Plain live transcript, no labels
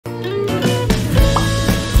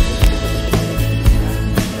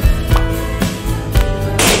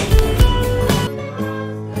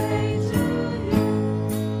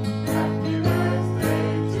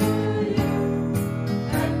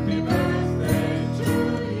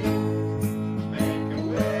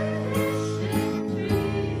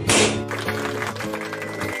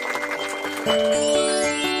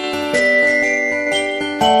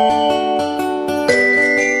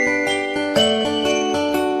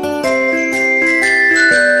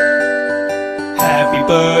Happy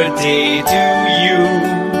birthday to you.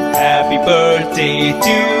 Happy birthday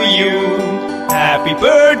to you. Happy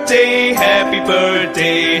birthday, happy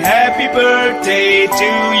birthday, happy birthday to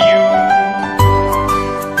you.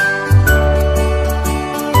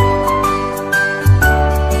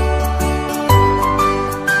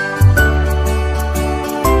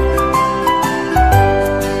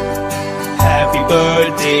 Happy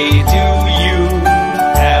birthday to you.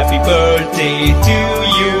 Happy birthday to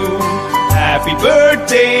you. Happy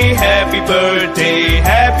birthday, happy birthday,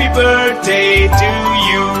 happy birthday to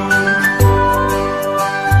you.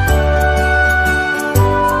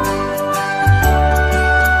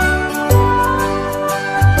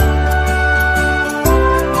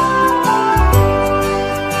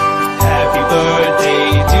 Happy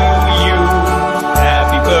birthday to you.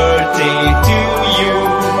 Happy birthday to you.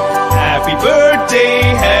 Happy birthday,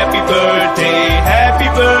 happy birthday, happy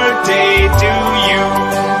birthday to you.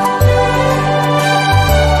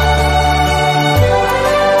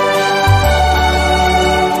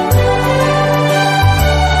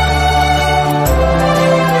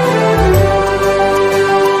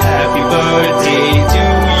 Happy birthday to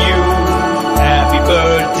you. Happy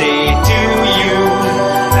birthday to you.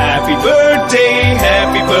 Happy birthday,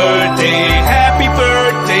 happy birthday, happy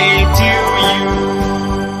birthday to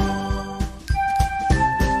you.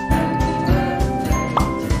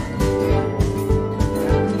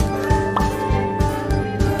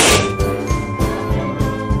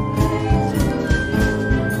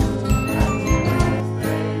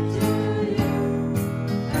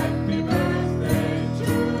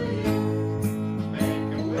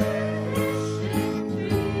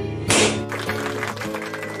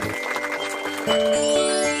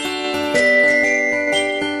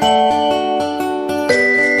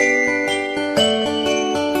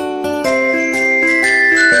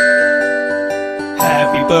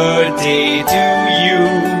 Happy birthday to you.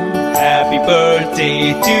 Happy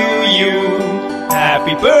birthday to you.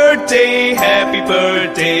 Happy birthday, happy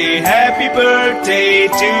birthday, happy birthday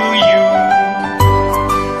to you.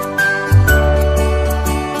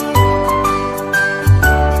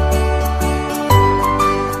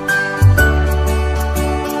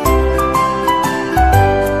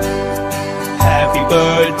 Happy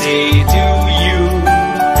birthday to you.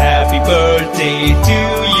 Happy birthday to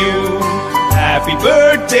you. Happy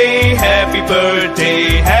birthday, happy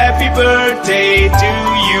birthday, happy birthday to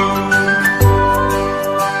you.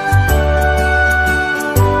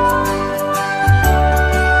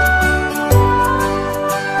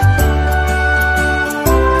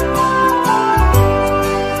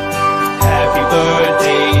 Happy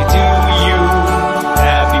birthday to you.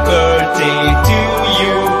 Happy birthday to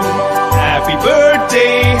you. Happy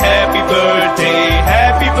birthday, happy birthday,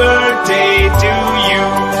 happy birthday to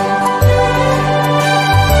you.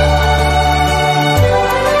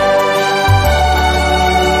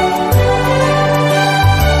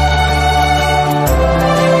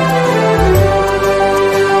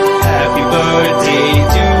 Happy birthday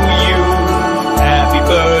to you. Happy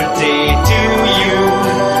birthday to you.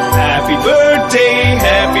 Happy birthday,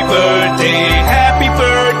 happy birthday, happy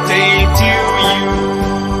birthday to you.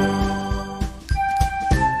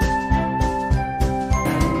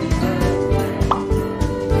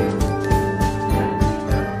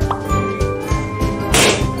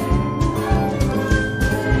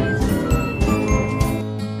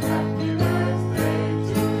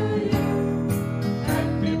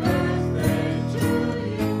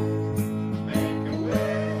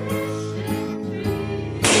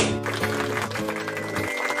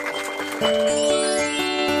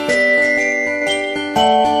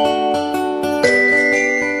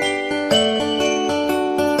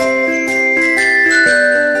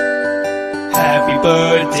 Happy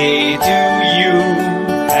birthday to you.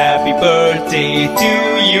 Happy birthday to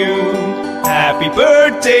you. Happy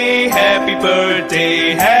birthday, happy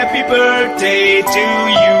birthday, happy birthday to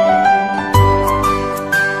you.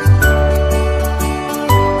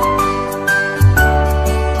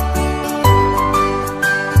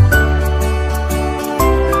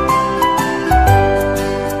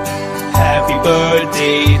 Happy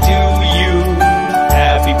birthday to you.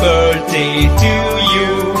 Happy birthday to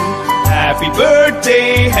you. Happy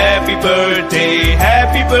birthday, happy birthday,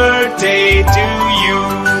 happy birthday to you.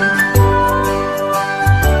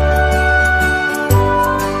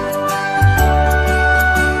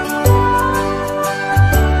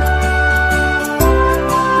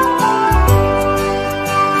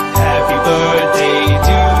 Happy birthday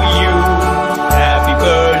to you. Happy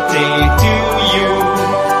birthday to you.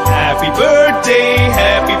 Happy birthday,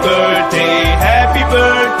 happy birthday, happy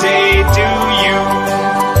birthday to you.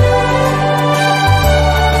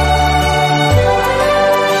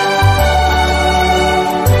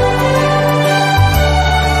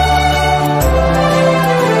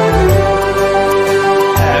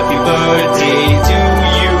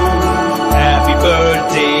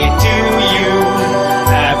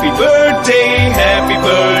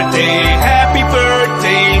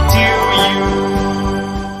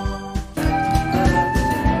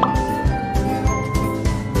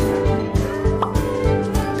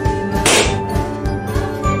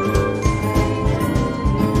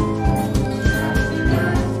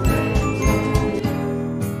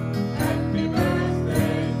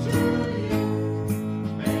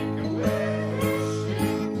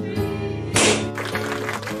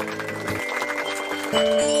 Happy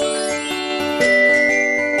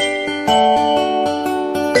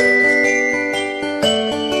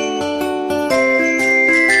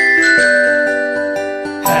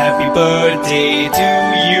birthday to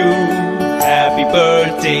you. Happy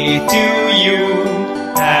birthday to you.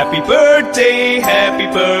 Happy birthday, happy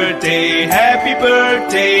birthday, happy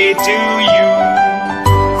birthday to you.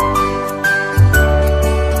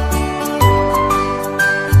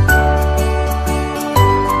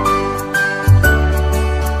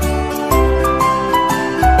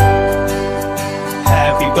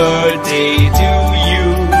 Happy birthday to you.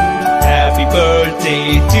 Happy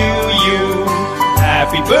birthday to you.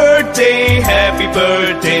 Happy birthday, happy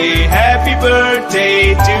birthday, happy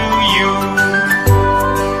birthday to you.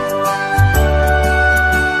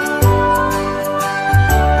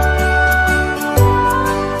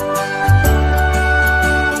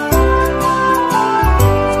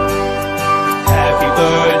 Happy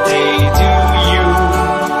birthday to you.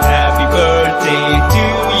 Happy birthday to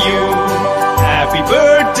you. Happy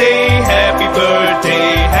birthday, happy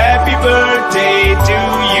birthday, happy birthday to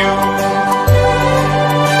you.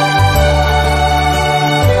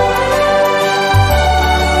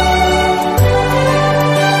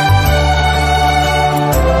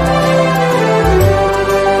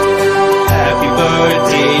 Happy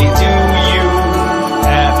birthday to you.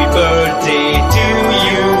 Happy birthday to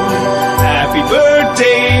you. Happy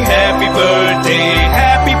birthday, happy birthday,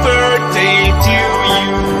 happy birthday to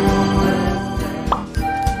you.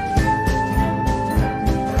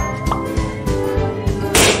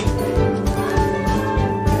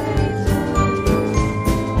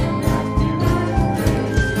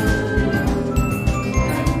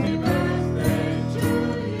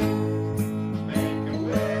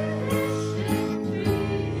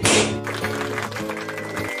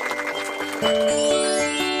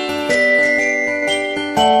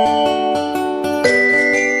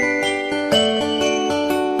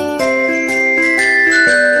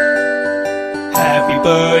 Happy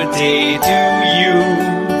birthday to you.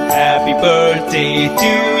 Happy birthday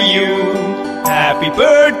to you. Happy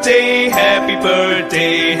birthday, happy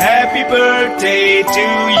birthday, happy birthday to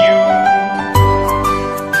you.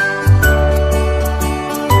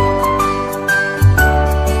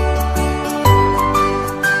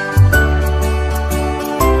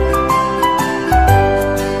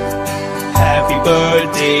 Happy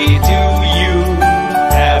birthday to you.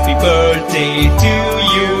 Happy birthday to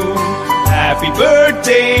you. Happy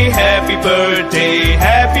birthday, happy birthday,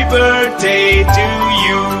 happy birthday to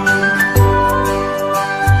you.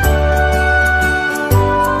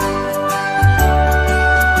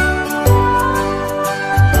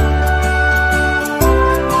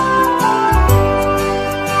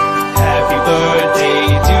 Happy birthday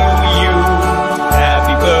to you.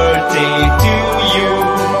 Happy birthday to you.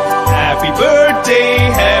 Happy birthday,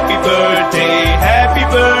 happy birthday, happy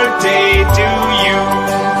birthday to you.